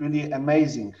something really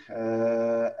amazing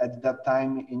at that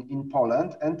time in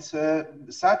Poland. And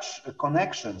such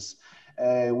connections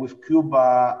with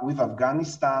Cuba, with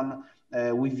Afghanistan,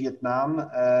 with Vietnam,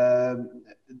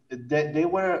 they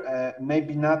were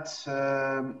maybe not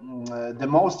the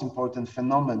most important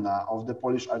phenomena of the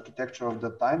Polish architecture of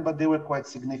that time, but they were quite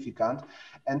significant.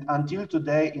 And until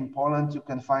today in Poland, you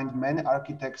can find many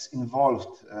architects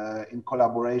involved in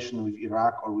collaboration with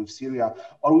Iraq or with Syria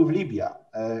or with Libya.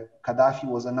 Gaddafi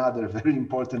was another very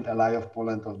important ally of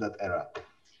Poland of that era.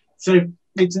 So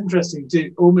it's interesting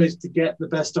to almost to get the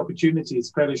best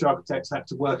opportunities, Polish architects had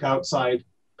to work outside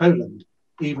Poland,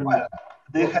 even. Well,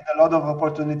 they had a lot of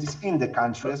opportunities in the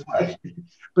country as well.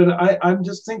 But I'm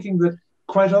just thinking that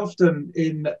quite often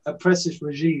in oppressive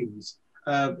regimes,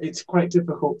 it's quite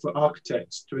difficult for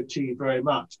architects to achieve very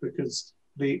much because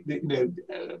the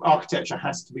architecture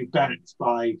has to be backed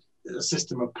by a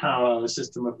system of power, a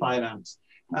system of finance.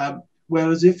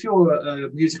 Whereas if you're a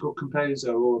musical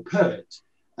composer or a poet,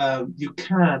 you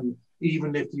can,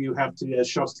 even if you have to,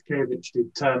 Shostakovich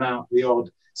to turn out the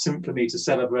odd symphony to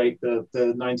celebrate the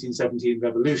 1917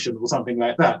 revolution or something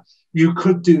like that, you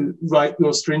could write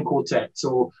your string quartets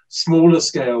or smaller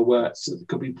scale works that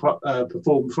could be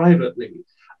performed privately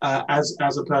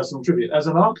as a personal tribute. As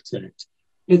an architect,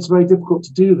 it's very difficult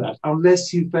to do that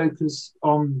unless you focus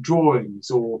on drawings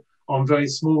or on very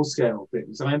small scale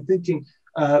things. And I'm thinking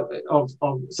of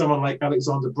someone like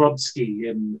Alexander Brodsky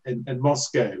in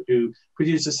Moscow, who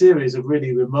produced a series of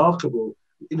really remarkable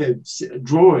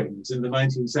drawings in the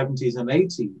 1970s and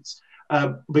 80s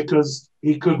because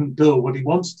he couldn't build what he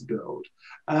wanted to build.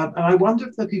 And I wonder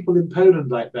if there are people in Poland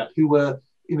like that who were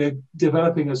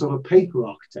developing a sort of paper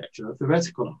architecture, a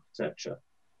theoretical architecture.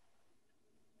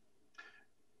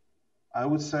 I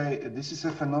would say this is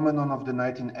a phenomenon of the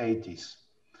 1980s.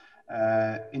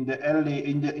 In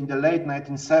the late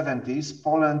 1970s,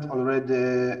 Poland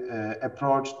already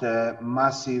approached the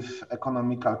massive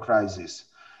economical crisis,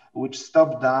 which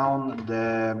stopped down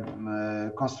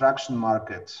the construction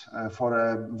market for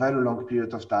a very long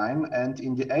period of time. And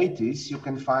in the 80s, you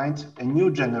can find a new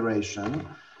generation,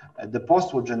 the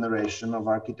post-war generation of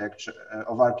architects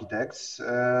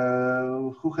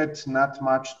who had not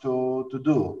much to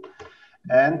do.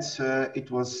 And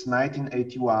it was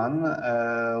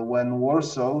 1981 when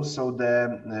Warsaw saw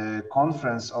the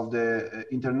conference of the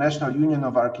International Union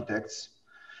of Architects,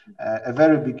 a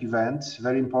very big event,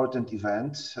 very important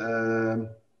event. And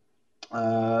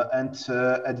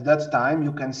at that time,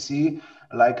 you can see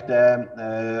like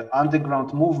the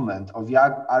underground movement of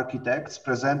young architects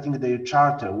presenting their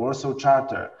charter, Warsaw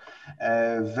Charter,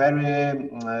 very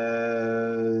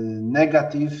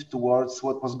negative towards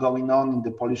what was going on in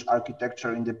the Polish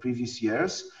architecture in the previous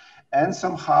years, and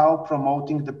somehow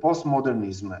promoting the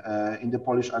postmodernism in the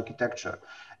Polish architecture.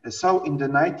 So in the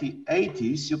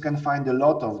 1980s, you can find a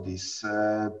lot of this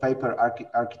paper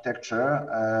architecture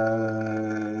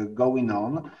going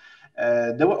on.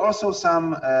 There were also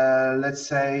some, let's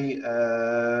say,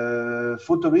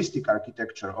 futuristic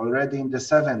architecture already in the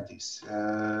 70s.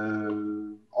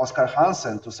 Oscar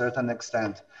Hansen, to a certain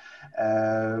extent,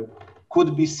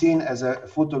 could be seen as a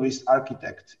futurist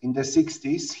architect. In the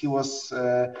 60s, he was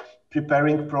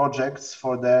preparing projects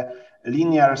for the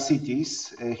linear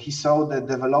cities. He saw the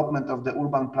development of the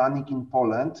urban planning in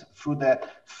Poland through the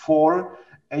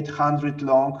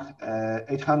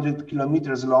 800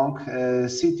 kilometers long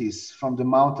cities from the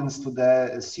mountains to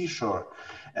the seashore.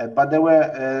 But there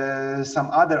were some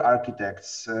other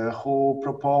architects who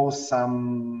proposed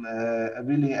some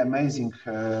really amazing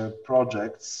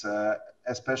projects,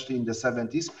 especially in the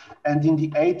 70s. And in the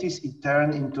 80s, it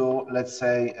turned into, let's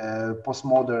say, a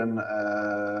postmodern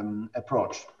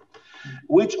approach,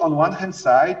 which on one hand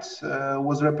side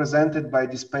was represented by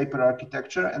this paper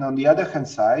architecture, and on the other hand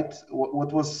side,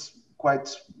 what was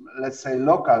quite, let's say,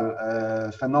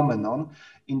 local phenomenon.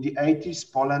 In the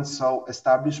 80s, Poland saw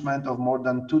establishment of more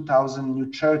than 2,000 new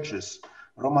churches,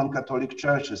 Roman Catholic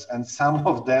churches, and some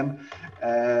of them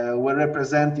were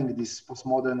representing this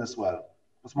postmodern as well.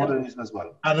 was modernism as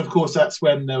well. And of course, that's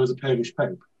when there was a Polish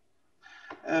Pope.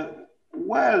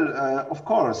 Of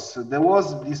course, there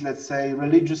was this, let's say,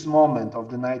 religious moment of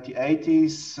the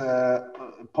 1980s.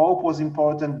 Pope was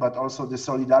important, but also the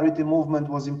solidarity movement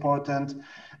was important.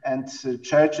 And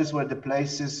churches were the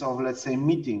places of, let's say,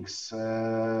 meetings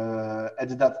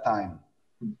at that time.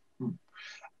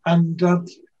 And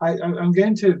I'm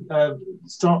going to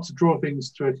start to draw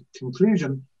things to a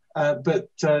conclusion, but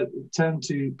turn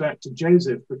back to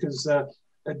Joseph, because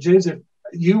Joseph,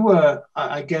 you were,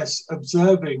 I guess,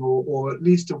 observing or at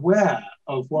least aware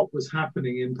of what was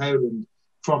happening in Poland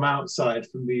from outside,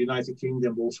 from the United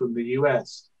Kingdom or from the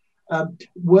US.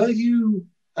 Were you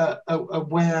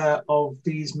aware of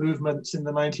these movements in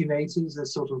the 1980s, a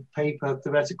sort of paper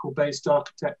theoretical-based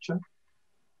architecture?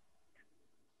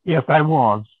 Yes, I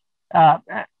was.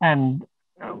 And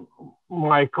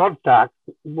my contact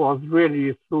was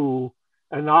really through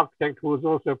an architect who was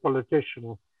also a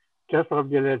politician, Joseph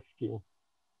Rykwert,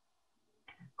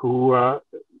 who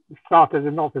started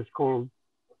an office called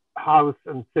House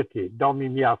and City, Dom i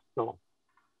Miasto,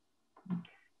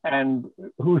 and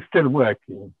who's still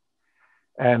working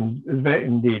and is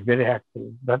indeed very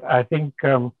active. But I think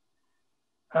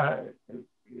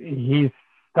his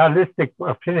stylistic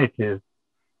affinities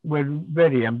were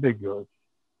very ambiguous.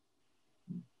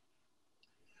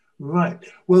 Right.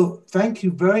 Well, thank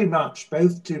you very much,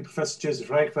 both to Professor Joseph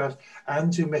Rykwert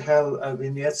and to Michał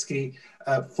Wiśniewski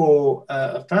for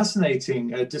a fascinating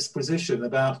disquisition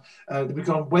about, we've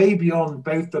gone way beyond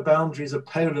both the boundaries of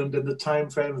Poland and the time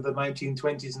frame of the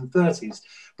 1920s and 30s.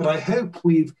 But I hope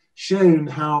we've shown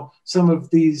how some of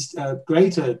these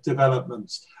greater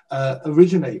developments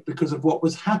originate because of what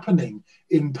was happening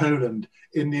in Poland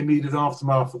in the immediate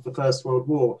aftermath of the First World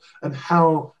War, and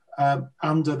how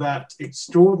under that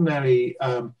extraordinary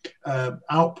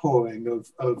outpouring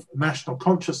of national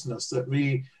consciousness that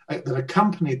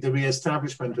accompanied the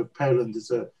re-establishment of Poland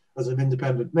as an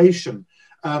independent nation,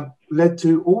 led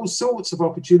to all sorts of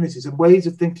opportunities and ways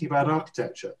of thinking about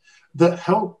architecture that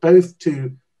helped both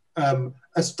to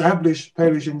establish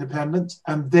Polish independence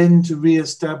and then to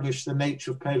re-establish the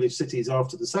nature of Polish cities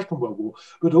after the Second World War,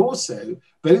 but also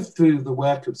both through the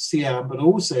work of Siam, but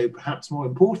also perhaps more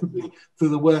importantly through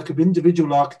the work of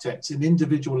individual architects in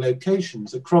individual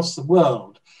locations across the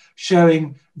world,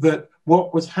 showing that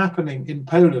what was happening in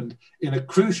Poland in a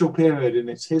crucial period in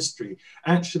its history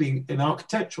actually in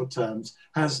architectural terms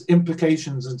has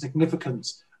implications and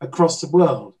significance across the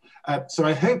world. So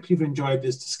I hope you've enjoyed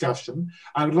this discussion.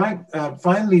 I would like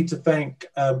finally to thank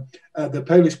the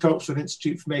Polish Cultural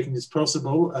Institute for making this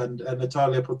possible, and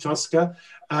Natalia Poczowska,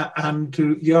 and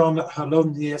to Jan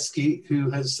Haloniewski, who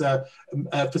has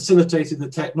facilitated the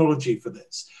technology for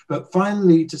this. But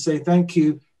finally to say thank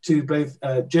you to both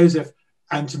Joseph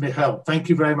and to Michał. Thank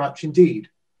you very much indeed.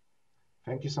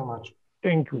 Thank you so much.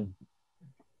 Thank you.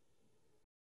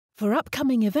 For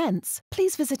upcoming events,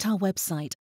 please visit our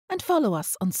website and follow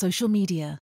us on social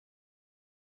media.